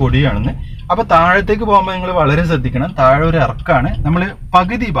താഴത്തേക്ക് ഓടുകയാണെന്ന്. അപ്പോൾ താഴത്തേക്ക് പോകുമ്പോൾ നിങ്ങൾ വളരെ ശ്രദ്ധിക്കണം. താഴെ ഒരു ഇറക്കാണ്, നമ്മൾ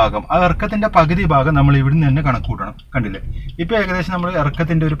പകുതി ഭാഗം, ആ ഇറക്കത്തിന്റെ പകുതി ഭാഗം നമ്മൾ ഇവിടുന്ന് തന്നെ കണക്ക് കൂട്ടണം. കണ്ടില്ലേ, ഇപ്പോൾ ഏകദേശം നമ്മൾ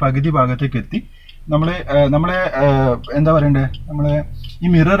ഇറക്കത്തിന്റെ ഒരു പകുതി ഭാഗത്തേക്ക് എത്തി. നമ്മളെ എന്താ പറയണ്ടേ, നമ്മളെ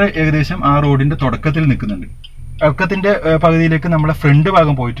ഈ മിറർ ഏകദേശം ആ റോഡിന്റെ തുടക്കത്തിൽ നിൽക്കുന്നുണ്ട്. ഇറക്കത്തിന്റെ പകുതിയിലേക്ക് നമ്മളെ ഫ്രണ്ട്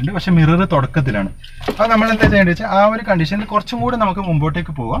ഭാഗം പോയിട്ടുണ്ട്, പക്ഷെ മിറർ തുടക്കത്തിലാണ്. അത് നമ്മൾ എന്താ ചെയ്യേണ്ടത് വെച്ചാൽ, ആ ഒരു കണ്ടീഷനിൽ കുറച്ചും കൂടെ നമുക്ക്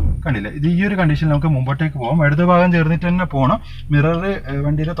മുമ്പോട്ടേക്ക് പോകാം. കണ്ടില്ലേ, ഇത് ഈ ഒരു കണ്ടീഷനിൽ നമുക്ക് മുമ്പോട്ടേക്ക് പോകാം. ഇടത് ഭാഗം ചേർന്നിട്ട് തന്നെ പോകണം. മിറർ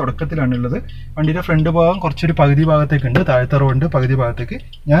വണ്ടിയുടെ തുടക്കത്തിലാണ് ഉള്ളത്. വണ്ടിയുടെ ഫ്രണ്ട് ഭാഗം കുറച്ചൊരു പകുതി ഭാഗത്തേക്കുണ്ട്, താഴത്തെ റോഡിന്റെ പകുതി ഭാഗത്തേക്ക്.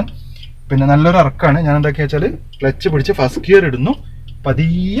 ഞാൻ പിന്നെ നല്ലൊരു ഇറക്കാണ്. ഞാൻ എന്താക്കിയ വെച്ചാൽ ക്ലച്ച് പിടിച്ച് ഫസ്റ്റ് ഗിയർ ഇടുന്നു,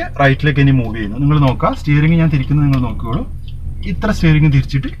 പതിയെ റൈറ്റിലേക്ക് ഇനി മൂവ് ചെയ്യുന്നു. നിങ്ങൾ നോക്കുക, സ്റ്റിയറിംഗ് ഞാൻ തിരിക്കുന്നത് നിങ്ങൾ നോക്കുകയുള്ളൂ. ഇത്ര സ്റ്റിയറിംഗ്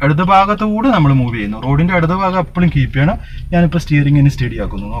തിരിച്ചിട്ട് ഇടത് ഭാഗത്തുകൂടെ നമ്മൾ മൂവ് ചെയ്യുന്നു. റോഡിന്റെ ഇടത് ഭാഗം എപ്പോഴും കീപ്പ് ചെയ്യണം. ഞാനിപ്പോൾ സ്റ്റിയറിംഗിന് സ്റ്റഡി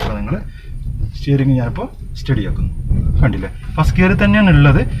ആക്കുന്നു. നോക്കാം നിങ്ങൾ, സ്റ്റിയറിംഗ് ഞാനിപ്പോൾ സ്റ്റഡി ആക്കുന്നു. കണ്ടില്ലേ, ഫസ്റ്റ് ഗിയറിൽ തന്നെയാണ്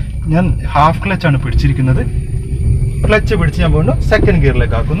ഉള്ളത്. ഞാൻ ഹാഫ് ക്ലച്ചാണ് പിടിച്ചിരിക്കുന്നത്. ക്ലച്ച് പിടിച്ച് ഞാൻ വീണ്ടും സെക്കൻഡ്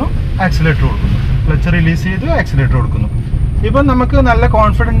ഗിയറിലേക്ക് ആക്കുന്നു, ആക്സിലേറ്റർ കൊടുക്കുന്നു. ക്ലച്ച് റിലീസ് ചെയ്ത് ആക്സിലേറ്റർ കൊടുക്കുന്നു. ഇപ്പം നമുക്ക് നല്ല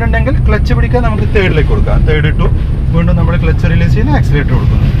കോൺഫിഡൻറ്റ് ഉണ്ടെങ്കിൽ ക്ലച്ച് പിടിക്കാൻ നമുക്ക് തേർഡിലേക്ക് കൊടുക്കാം. തേർഡ് ഇട്ടു, വീണ്ടും നമ്മൾ ക്ലച്ച് റിലീസ് ചെയ്യുന്ന ആക്സിലേറ്റർ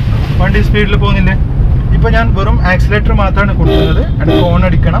കൊടുക്കുന്നു. വണ്ടി സ്പീഡിൽ പോകുന്നില്ലേ. ഇപ്പൊ ഞാൻ വെറും ആക്സിലേറ്റർ മാത്രമാണ് കൊടുക്കുന്നത്. ഇടയ്ക്ക് ഹോൺ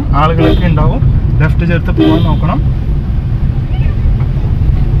അടിക്കണം, ആളുകളൊക്കെ ഉണ്ടാവും, ലെഫ്റ്റ് ചേർത്ത് പോകാൻ നോക്കണം.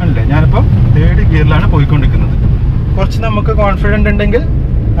 അല്ലേ, ഞാനിപ്പം തേർഡ് ഗിയറിലാണ് പോയിക്കൊണ്ടിരിക്കുന്നത്. കുറച്ച് നമുക്ക് കോൺഫിഡൻറ്റ് ഉണ്ടെങ്കിൽ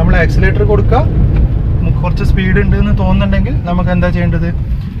നമ്മൾ ആക്സിലേറ്റർ കൊടുക്കുക. കുറച്ച് സ്പീഡ് ഉണ്ട് എന്ന് തോന്നുന്നുണ്ടെങ്കിൽ നമുക്ക് എന്താ ചെയ്യേണ്ടത്,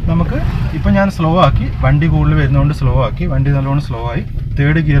 നമുക്ക് ഇപ്പം ഞാൻ സ്ലോ ആക്കി, വണ്ടി കൂടുതൽ വരുന്നതുകൊണ്ട് സ്ലോ ആക്കി, വണ്ടി നല്ലോണം സ്ലോ ആയി.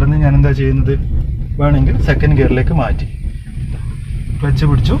 തേർഡ് ഗിയറിൽ നിന്ന് ഞാൻ എന്താ ചെയ്യുന്നത്, വേണമെങ്കിൽ സെക്കൻഡ് ഗിയറിലേക്ക് മാറ്റി ക്ലച്ച്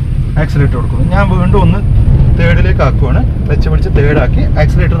പിടിച്ചു, ആക്സിലേറ്റർ കൊടുക്കുന്നു. ഞാൻ വീണ്ടും ഒന്ന് തേർഡിലേക്ക് ആക്കുവാണ്. ക്ലച്ച് പിടിച്ച് തേർഡാക്കി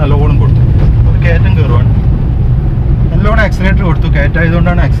ആക്സിലേറ്റർ നല്ലോണം കൊടുത്തു. ഒരു കയറ്റം കയറുവാണ്, നല്ലോണം ആക്സിലേറ്റർ കൊടുത്തു.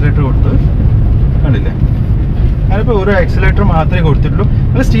 കയറ്റായതുകൊണ്ടാണ് ആക്സിലേറ്റർ കൊടുത്തത്. കണ്ടില്ലേ, ഞാനിപ്പോൾ ഒരു ആക്സിലേറ്റർ മാത്രമേ കൊടുത്തിട്ടുള്ളൂ.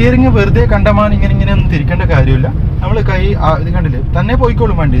 നമ്മൾ സ്റ്റിയറിംഗ് വെറുതെ കണ്ടമാനം ഇങ്ങനെ ഒന്നും തിരിക്കേണ്ട കാര്യമില്ല. നമ്മൾ കൈ ഇത് കണ്ടില്ലേ തന്നെ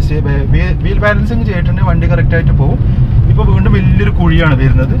പോയിക്കോളും വണ്ടി. വീൽ ബാലൻസിങ് ചെയ്തിട്ടുണ്ടെങ്കിൽ വണ്ടി കറക്റ്റായിട്ട് പോകും. ഇപ്പോൾ വീണ്ടും വലിയൊരു കുഴിയാണ്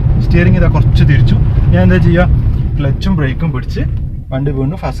വരുന്നത്. സ്റ്റിയറിംഗ് ഇതാ കുറച്ച് തിരിച്ചു. ഞാൻ എന്താ ചെയ്യുക, ക്ലച്ചും ബ്രേക്കും പിടിച്ച് വണ്ടി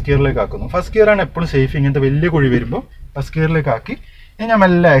വീണ്ടും ഫസ്റ്റ് ഗിയറിലേക്ക് ആക്കുന്നു. ഫസ്റ്റ് ഗിയറാണ് എപ്പോഴും സേഫ്. ഇങ്ങനത്തെ വലിയ കുഴി വരുമ്പോൾ ഫസ്റ്റ് ഗിയറിലേക്ക് ആക്കി ഞാൻ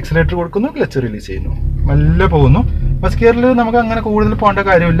മെല്ലെ ആക്സിലേറ്റർ കൊടുക്കുന്നു, ക്ലച്ച് റിലീസ് ചെയ്യുന്നു, മെല്ലെ പോകുന്നു. ഫസ്റ്റ് ഗിയറിൽ നമുക്ക് അങ്ങനെ കൂടുതൽ പോകേണ്ട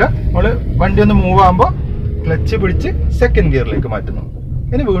കാര്യമില്ല. നമ്മൾ വണ്ടി ഒന്ന് മൂവ് ആകുമ്പോൾ ക്ലച്ച് പിടിച്ച് സെക്കൻഡ് ഗിയറിലേക്ക് മാറ്റുന്നു.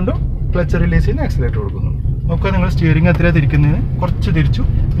 ഇനി വീണ്ടും ക്ലച്ച് റിലീസ് ചെയ്യുന്ന ആക്സിലേറ്റർ കൊടുക്കുന്നു. നോക്കുക നിങ്ങൾ സ്റ്റിയറിംഗ് എത്രയാണ് തിരിക്കുന്നതിന് കുറച്ച് തിരിച്ചു.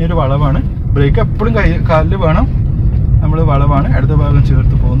 ഇനി ഒരു വളവാണ്. ബ്രേക്ക് എപ്പോഴും കാലിൽ വേണം. നമ്മൾ വളവാണ്, അടുത്ത ഭാഗം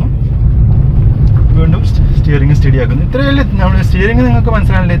ചേർത്ത് പോകുന്നു. വീണ്ടും സ്റ്റിയറിംഗ് സ്റ്റഡി ആക്കുന്നു. ഇത്രയല്ലേ നമ്മൾ സ്റ്റിയറിംഗ് നിങ്ങൾക്ക്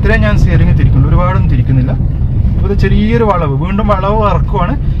മനസ്സിലാവില്ല. ഇത്രയും ഞാൻ സ്റ്റിയറിംഗ് തിരിക്കുന്നു, ഒരുപാടൊന്നും തിരിക്കുന്നില്ല. ഇപ്പോൾ ചെറിയൊരു വളവ്, വീണ്ടും വളവ്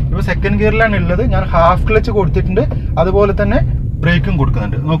ഇറക്കുവാണ്. ഇപ്പോൾ സെക്കൻഡ് ഗിയറിലാണ് ഉള്ളത്. ഞാൻ ഹാഫ് ക്ലച്ച് കൊടുത്തിട്ടുണ്ട്, അതുപോലെ തന്നെ ബ്രേക്കും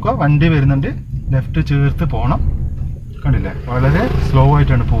കൊടുക്കുന്നുണ്ട്. നോക്കുക വണ്ടി വരുന്നുണ്ട്, ലെഫ്റ്റ് ചേർത്ത് പോകണം. കണ്ടില്ലേ, വളരെ സ്ലോ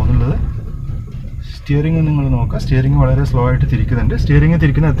ആയിട്ടാണ് പോകുന്നുള്ളത്. സ്റ്റിയറിംഗ് നിങ്ങൾ നോക്കുക, സ്റ്റിയറിംഗ് വളരെ സ്ലോ ആയിട്ട് തിരിക്കുന്നുണ്ട്. സ്റ്റിയറിംഗ്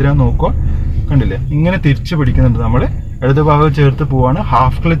തിരിക്കുന്നത് എത്രയാണെന്ന് നോക്കുക. കണ്ടില്ലേ, ഇങ്ങനെ തിരിച്ച് പിടിക്കുന്നുണ്ട്. നമ്മൾ ഇടത് ഭാഗം ചേർത്ത് പോവാണ്.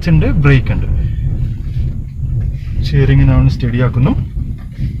 ഹാഫ് ക്ലച്ച് ഉണ്ട്, ബ്രേക്ക് ഉണ്ട്. സ്റ്റിയറിംഗ് നമ്മൾ സ്റ്റഡി ആക്കുന്നു.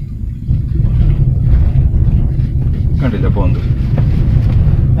 കണ്ടില്ല പോകുന്നത്.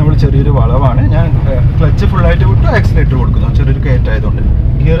 നമ്മൾ ചെറിയൊരു വളവാണ്. ഞാൻ ക്ലച്ച് ഫുള്ളായിട്ട് വിട്ടു, ആക്സിലേറ്റർ കൊടുക്കുന്നു. ചെറിയൊരു കയറ്റായതുകൊണ്ട്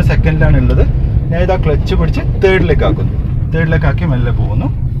ഗിയർ സെക്കൻഡിലാണ് ഉള്ളത്. ഞാൻ ഇതാ ക്ലച്ച് പിടിച്ച് തേർഡിലേക്ക് ആക്കുന്നു. തേർഡിലേക്ക് ആക്കി മെല്ലെ പോകുന്നു,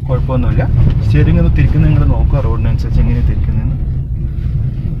 കുഴപ്പമൊന്നുമില്ല. സ്റ്റിയറിംഗ് ഒന്ന് തിരിക്കുന്നത് നിങ്ങൾ നോക്കുക, റോഡിനനുസരിച്ച് എങ്ങനെ തിരിക്കുന്നതെന്ന്.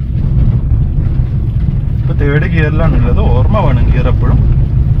 ഇപ്പോൾ തേർഡ് ഗിയറിലാണ് ഉള്ളത്, ഓർമ്മ വേണം ഗിയർ എപ്പോഴും.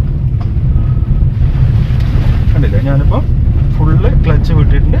 കണ്ടില്ല, ഞാനിപ്പോൾ ഫുള്ള് ക്ലച്ച്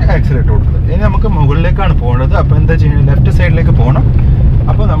വിട്ടിട്ടുണ്ട്, ആക്സിലേറ്റർ കൊടുക്കുന്നത്. ഇനി നമുക്ക് മുകളിലേക്കാണ് പോകേണ്ടത്. അപ്പോൾ എന്താ ചെയ്യുന്നത്, ലെഫ്റ്റ് സൈഡിലേക്ക് പോകണം.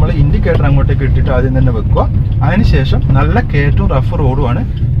 അപ്പോൾ നമ്മൾ ഇൻഡിക്കേറ്റർ അങ്ങോട്ടേക്ക് ഇട്ടിട്ട് ആദ്യം തന്നെ വെക്കുക. അതിനുശേഷം നല്ല കയറ്റവും റഫ് റോഡുമാണ്.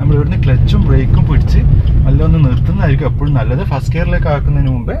 നമ്മൾ ഇവിടുന്ന് ക്ലച്ചും ബ്രേക്കും പിടിച്ച് നല്ല ഒന്ന് നിർത്തുന്നതായിരിക്കും എപ്പോഴും നല്ലത്. ഫസ്റ്റ് ഗിയറിലേക്ക്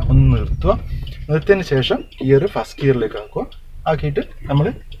ആക്കുന്നതിന് മുമ്പേ ഒന്ന് നിർത്തുക. നിർത്തിയതിന് ശേഷം ഗിയർ ഫസ്റ്റ് ഗിയറിലേക്ക് ആക്കുക. ആക്കിയിട്ട് നമ്മൾ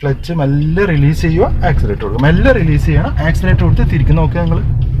ക്ലച്ച് മെല്ലെ റിലീസ് ചെയ്യുക, ആക്സിലേറ്റർ കൊടുക്കുക. മെല്ലെ റിലീസ് ചെയ്യണം, ആക്സിലേറ്റർ കൊടുത്ത് തിരിക്കുന്ന നോക്കുക. നിങ്ങൾ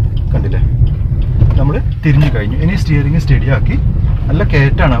കണ്ടില്ലേ, നമ്മൾ തിരിഞ്ഞു കഴിഞ്ഞു. ഇനി സ്റ്റിയറിംഗ് സ്റ്റഡി ആക്കി. നല്ല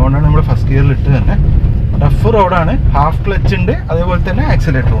കയറ്റാണ്, അതുകൊണ്ടാണ് നമ്മൾ ഫസ്റ്റ് ഗിയറിൽ ഇട്ട് തന്നെ. റഫ് റോഡാണ്, ഹാഫ് ക്ലച്ച് ഉണ്ട്, അതേപോലെ തന്നെ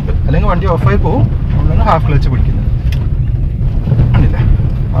ആക്സിലേറ്ററും ഉണ്ട്. അല്ലെങ്കിൽ വണ്ടി ഓഫായി പോകും. അതുകൊണ്ടാണ് ഹാഫ് ക്ലച്ച് പിടിക്കുന്നത്. കണ്ടില്ലേ,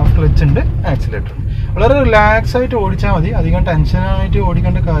 ഹാഫ് ക്ലച്ച് ഉണ്ട്, ആക്സിലേറ്റർ. വളരെ റിലാക്സ് ആയിട്ട് ഓടിച്ചാൽ മതി, അധികം ടെൻഷനായിട്ട്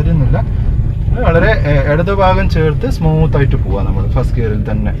ഓടിക്കേണ്ട കാര്യമൊന്നുമില്ല. വളരെ ഇടത് ഭാഗം ചേർത്ത് സ്മൂത്ത് ആയിട്ട് പോവാം. നമ്മൾ ഫസ്റ്റ് ഗിയറിൽ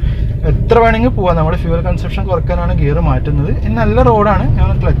തന്നെ എത്ര വേണമെങ്കിൽ പോവാം. നമ്മൾ ഫ്യൂവൽ കൺസപ്ഷൻ കുറയ്ക്കാനാണ് ഗിയർ മാറ്റുന്നത്. ഇനി നല്ല റോഡാണ്,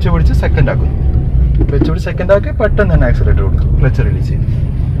 ഞാൻ ക്ലച്ച് പിടിച്ച് സെക്കൻഡ് ആക്കുന്നു. ക്ലച്ച് പിടിച്ച് സെക്കൻഡ് ആക്കി പെട്ടെന്ന് തന്നെ ആക്സിലേറ്റർ കൊടുക്കും, ക്ലച്ച് റിലീസ് ചെയ്യും.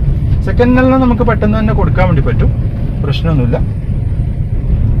 സെക്കൻഡിനെല്ലാം നമുക്ക് പെട്ടെന്ന് തന്നെ കൊടുക്കാൻ വേണ്ടി പറ്റും, പ്രശ്നമൊന്നുമില്ല.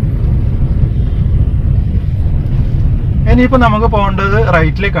 ഇനിയിപ്പോൾ നമുക്ക് പോകേണ്ടത്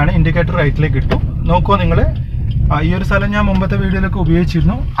റൈറ്റിലേക്കാണ്. ഇൻഡിക്കേറ്റർ റൈറ്റിലേക്ക് ഇട്ടു. നോക്കുമോ നിങ്ങൾ, ഈ ഒരു സ്ഥലം ഞാൻ മുമ്പത്തെ വീഡിയോയിലൊക്കെ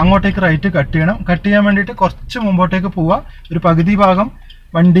ഉപയോഗിച്ചിരുന്നു. അങ്ങോട്ടേക്ക് റൈറ്റ് കട്ട് ചെയ്യണം. കട്ട് ചെയ്യാൻ വേണ്ടിയിട്ട് കുറച്ച് മുമ്പോട്ടേക്ക് പോവുക. ഒരു പകുതി ഭാഗം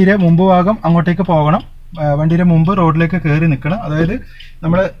വണ്ടിയുടെ മുമ്പ് ഭാഗം അങ്ങോട്ടേക്ക് പോകണം. വണ്ടിയുടെ മുമ്പ് റോഡിലേക്ക് കയറി നിൽക്കണം. അതായത്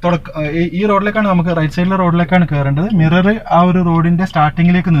നമ്മൾ ഈ റോഡിലേക്കാണ് നമുക്ക് റൈറ്റ് സൈഡിലെ റോഡിലേക്കാണ് കയറേണ്ടത്. മിറർ ആ ഒരു റോഡിന്റെ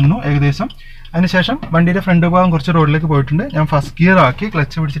സ്റ്റാർട്ടിങ്ങിലേക്ക് നിന്നു ഏകദേശം. അതിനുശേഷം വണ്ടിയുടെ ഫ്രണ്ട് ഭാഗം കുറച്ച് റോഡിലേക്ക് പോയിട്ടുണ്ട്. ഞാൻ ഫസ്റ്റ് ഗിയർ ആക്കി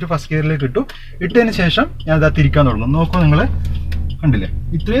ക്ലച്ച് പിടിച്ചിട്ട് ഫസ്റ്റ് ഗിയറിലേക്ക് ഇട്ടു. ഇട്ടതിന് ശേഷം ഞാൻ അതാ തിരിക്കാൻ തുടങ്ങും. നോക്കൂ നിങ്ങൾ, കണ്ടില്ലേ,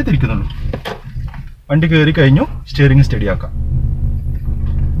 ഇത്രയേ തിരിക്കുന്നുള്ളൂ. വണ്ടി കയറി കഴിഞ്ഞു, സ്റ്റിയറിംഗ് സ്റ്റഡി ആക്കാം.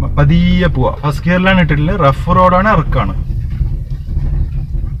 പതിയെ പോവാ. ഫസ്റ്റ് ഗിയറിലാണ് ഇട്ടിട്ടുള്ളത്. റഫ് റോഡാണ്, ഇറക്കാണ്.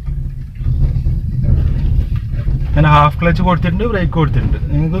 ഞാൻ ഹാഫ് ക്ലച്ച് കൊടുത്തിട്ടുണ്ട്, ബ്രേക്ക് കൊടുത്തിട്ടുണ്ട്.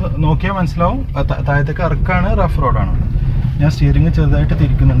 നിങ്ങൾക്ക് നോക്കിയാൽ മനസ്സിലാവും, താഴത്തേക്ക് ഇറക്കാണ്, റഫ് റോഡാണ്. ഞാൻ സ്റ്റിയറിംഗ് ചെറുതായിട്ട്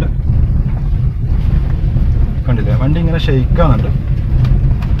തിരിക്കുന്നുണ്ട്. കണ്ടില്ലേ, വണ്ടി ഇങ്ങനെ ഷെയ്ക്കാന്നുണ്ട്.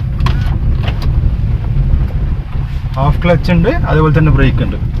 ഹാഫ് ക്ലച്ച് ഉണ്ട്, അതേപോലെ തന്നെ ബ്രേക്ക്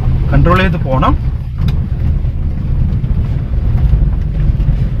ഉണ്ട്. കൺട്രോൾ ചെയ്ത് പോകണം.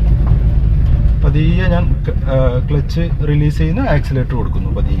 പതിയെ ഞാൻ ക്ലച്ച് റിലീസ് ചെയ്യുന്ന ആക്സിലേറ്റർ കൊടുക്കുന്നു.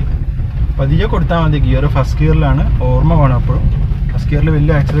 പതിയെ കൊടുത്താൽ മതി. ഗിയർ ഫസ്റ്റ് ഗിയറിലാണ്, ഓർമ്മ വേണം എപ്പോഴും. ഫസ്റ്റ് ഗിയറിൽ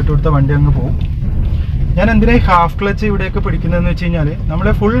വലിയ ആക്സിലേറ്റർ കൊടുത്താൽ വണ്ടി അങ്ങ് പോകും. ഞാൻ എന്തിനാ ഈ ഹാഫ് ക്ലച്ച് ഇവിടെയൊക്കെ പിടിക്കുന്നതെന്ന് വെച്ച് കഴിഞ്ഞാൽ, നമ്മൾ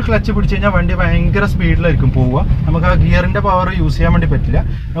ഫുൾ ക്ലച്ച് പിടിച്ച് കഴിഞ്ഞാൽ വണ്ടി ഭയങ്കര സ്പീഡിലായിരിക്കും പോവുക. നമുക്ക് ആ ഗിയറിൻ്റെ പവർ യൂസ് ചെയ്യാൻ വേണ്ടി പറ്റില്ല.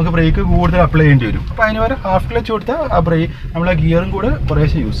 നമുക്ക് ബ്രേക്ക് കൂടുതൽ അപ്ലൈ ചെയ്യേണ്ടി വരും. അപ്പോൾ അതിന് വരെ ഹാഫ് ക്ലച്ച് കൊടുത്താൽ ആ നമ്മൾ ആ ഗിയറും കൂടെ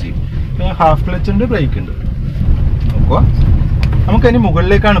കുറേശ്ശെ യൂസ് ചെയ്യും. പിന്നെ ഹാഫ് ക്ലച്ച് ഉണ്ട്, ബ്രേക്ക് ഉണ്ട്. നോക്കുക, നമുക്കതിന്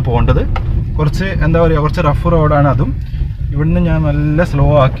മുകളിലേക്കാണ് പോകേണ്ടത്. കുറച്ച് എന്താ പറയുക, കുറച്ച് റഫ് റോഡാണ് അതും. ഇവിടുന്ന് ഞാൻ നല്ല സ്ലോ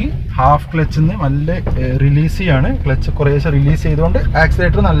ആക്കി ഹാഫ് ക്ലച്ചിൽ നിന്ന് നല്ല റിലീസ് ചെയ്യാണ്. ക്ലച്ച് കുറേശ്ശെ റിലീസ് ചെയ്തുകൊണ്ട്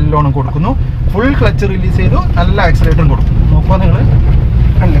ആക്സിലേറ്റർ നല്ലോണം കൊടുക്കുന്നു. ഫുൾ ക്ലച്ച് റിലീസ് ചെയ്തു, നല്ല ആക്സിലേറ്ററും കൊടുക്കും. നോക്കുക നിങ്ങൾ,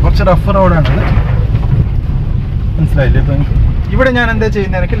 അല്ലേ, കുറച്ച് റഫ് റോഡാണത്. മനസ്സിലായില്ലേ? ഇപ്പം ഇവിടെ ഞാൻ എന്താ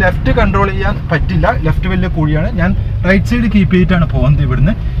ചെയ്യുന്നത്, എനിക്ക് ലെഫ്റ്റ് കൺട്രോൾ ചെയ്യാൻ പറ്റില്ല. ലെഫ്റ്റ് വലിയ കുഴിയാണ്. ഞാൻ റൈറ്റ് സൈഡ് കീപ്പ് ചെയ്തിട്ടാണ് പോകുന്നത്.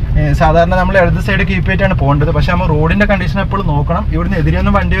 ഇവിടുന്ന് സാധാരണ നമ്മൾ ഇടത് സൈഡ് കീപ്പ് ചെയ്തിട്ടാണ് പോകേണ്ടത്. പക്ഷെ നമ്മൾ റോഡിൻ്റെ കണ്ടീഷൻ എപ്പോഴും നോക്കണം. ഇവിടുന്ന്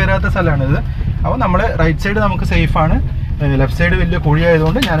എതിരെയൊന്നും വണ്ടി വരാത്ത സ്ഥലമാണിത്. അപ്പോൾ നമ്മൾ റൈറ്റ് സൈഡ് നമുക്ക് സേഫാണ്. ലെഫ്റ്റ് സൈഡ് വലിയ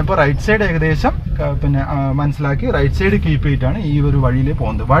കുഴിയായതുകൊണ്ട് ഞാനിപ്പോൾ റൈറ്റ് സൈഡ് ഏകദേശം മനസ്സിലാക്കി റൈറ്റ് സൈഡ് കീപ്പ് ചെയ്തിട്ടാണ് ഈ ഒരു വഴിയിൽ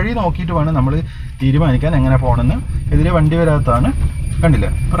പോകുന്നത്. വഴി നോക്കിയിട്ട് വേണം നമ്മൾ തീരുമാനിക്കാൻ എങ്ങനെ പോകണമെന്ന്. എതിരെ വണ്ടി വരാത്തതാണ്, കണ്ടില്ല.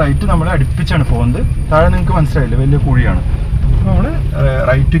 ഇപ്പോൾ റൈറ്റ് നമ്മൾ അടുപ്പിച്ചാണ് പോകുന്നത്. താഴെ നിങ്ങൾക്ക് മനസ്സിലായില്ല, വലിയ കുഴിയാണ്. നമ്മൾ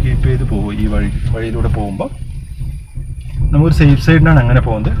റൈറ്റ് കീപ്പ് ചെയ്ത് പോകും. ഈ വഴിയിലൂടെ പോകുമ്പോൾ നമുക്കൊരു സേഫ് സൈഡിനാണ് അങ്ങനെ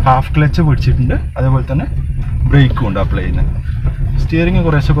പോകുന്നത്. ഹാഫ് ക്ലച്ച് പിടിച്ചിട്ടുണ്ട്, അതേപോലെ തന്നെ ബ്രേക്കും ഉണ്ട് അപ്ലൈ ചെയ്യുന്നത്. സ്റ്റിയറിങ്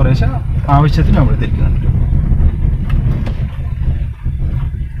കുറേശ്ശെ ആവശ്യത്തിന് നമ്മൾ തിരിക്കുന്നുണ്ട്.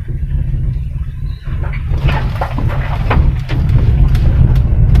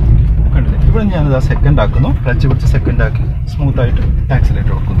 കണ്ടില്ലേ, ഇവിടെ ഞാനിത് സെക്കൻഡ് ആക്കുന്നു. ക്ലച്ച് പിടിച്ച് സെക്കൻഡ് ആക്കി സ്മൂത്തായിട്ട്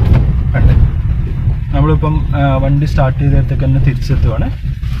ആക്സിലേറ്റർ കൊടുക്കുന്നു. കണ്ടില്ലേ, നമ്മളിപ്പം വണ്ടി സ്റ്റാർട്ട് ചെയ്തിടത്തേക്ക് തന്നെ തിരിച്ചെത്തുവാണ്.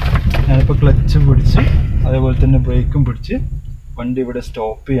 ഞാനിപ്പോൾ ക്ലച്ച് പിടിച്ച് അതേപോലെ തന്നെ ബ്രേക്കും പിടിച്ച് വണ്ടി ഇവിടെ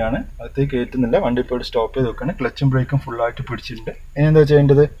സ്റ്റോപ്പ് ചെയ്യാണ്. അകത്തേക്ക് കയറ്റുന്നില്ല, വണ്ടി ഇപ്പോൾ ഇവിടെ സ്റ്റോപ്പ് ചെയ്ത് വെക്കുകയാണ്. ക്ലച്ചും ബ്രേക്കും ഫുള്ളായിട്ട് പിടിച്ചിട്ടുണ്ട്. ഇനി എന്താ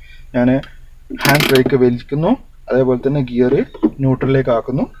ചെയ്യേണ്ടത്, ഞാൻ ഹാൻഡ് ബ്രേക്ക് വലിക്കുന്നു, അതേപോലെ തന്നെ ഗിയർ ന്യൂട്രലിലേക്ക്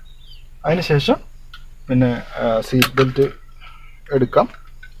ആക്കുന്നു. അതിനുശേഷം പിന്നെ സീറ്റ് ബെൽറ്റ് എടുക്കാം.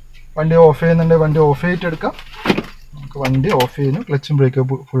 വണ്ടി ഓഫ് ചെയ്യുന്നുണ്ടെങ്കിൽ വണ്ടി ഓഫ് ചെയ്തിട്ട് എടുക്കാം. നമുക്ക് വണ്ടി ഓഫ് ചെയ്യുന്നു, ക്ലച്ചും ബ്രേക്കും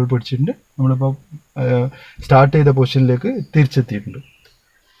ഫുൾ പിടിച്ചിട്ടുണ്ട്. നമ്മളിപ്പോൾ സ്റ്റാർട്ട് ചെയ്ത പൊസിഷനിലേക്ക് തിരിച്ചെത്തിയിട്ടുണ്ട്.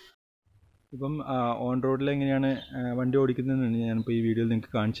 ഇപ്പം ഓൺ റോഡിൽ എങ്ങനെയാണ് വണ്ടി ഓടിക്കുന്നതെന്നാണ് ഞാനിപ്പോൾ ഈ വീഡിയോയിൽ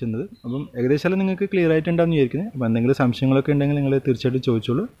നിങ്ങൾക്ക് കാണിച്ചു തന്നത്. അപ്പം ഏകദേശം നിങ്ങൾക്ക് ക്ലിയർ ആയിട്ടുണ്ടാകുമെന്ന് വിചാരിക്കുന്നത്. അപ്പോൾ എന്തെങ്കിലും സംശയങ്ങളൊക്കെ ഉണ്ടെങ്കിൽ നിങ്ങൾ തീർച്ചയായിട്ടും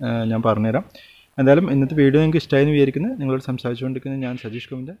ചോദിച്ചോളൂ, ഞാൻ പറഞ്ഞുതരാം. എന്തായാലും ഇന്നത്തെ വീഡിയോ നിങ്ങൾക്ക് ഇഷ്ടമായെന്ന് വിചാരിക്കുന്നത്. നിങ്ങളോട് സംസാരിച്ചുകൊണ്ടിരിക്കുന്നത് ഞാൻ Sajeesh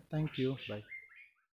Govinda. Thank you, by.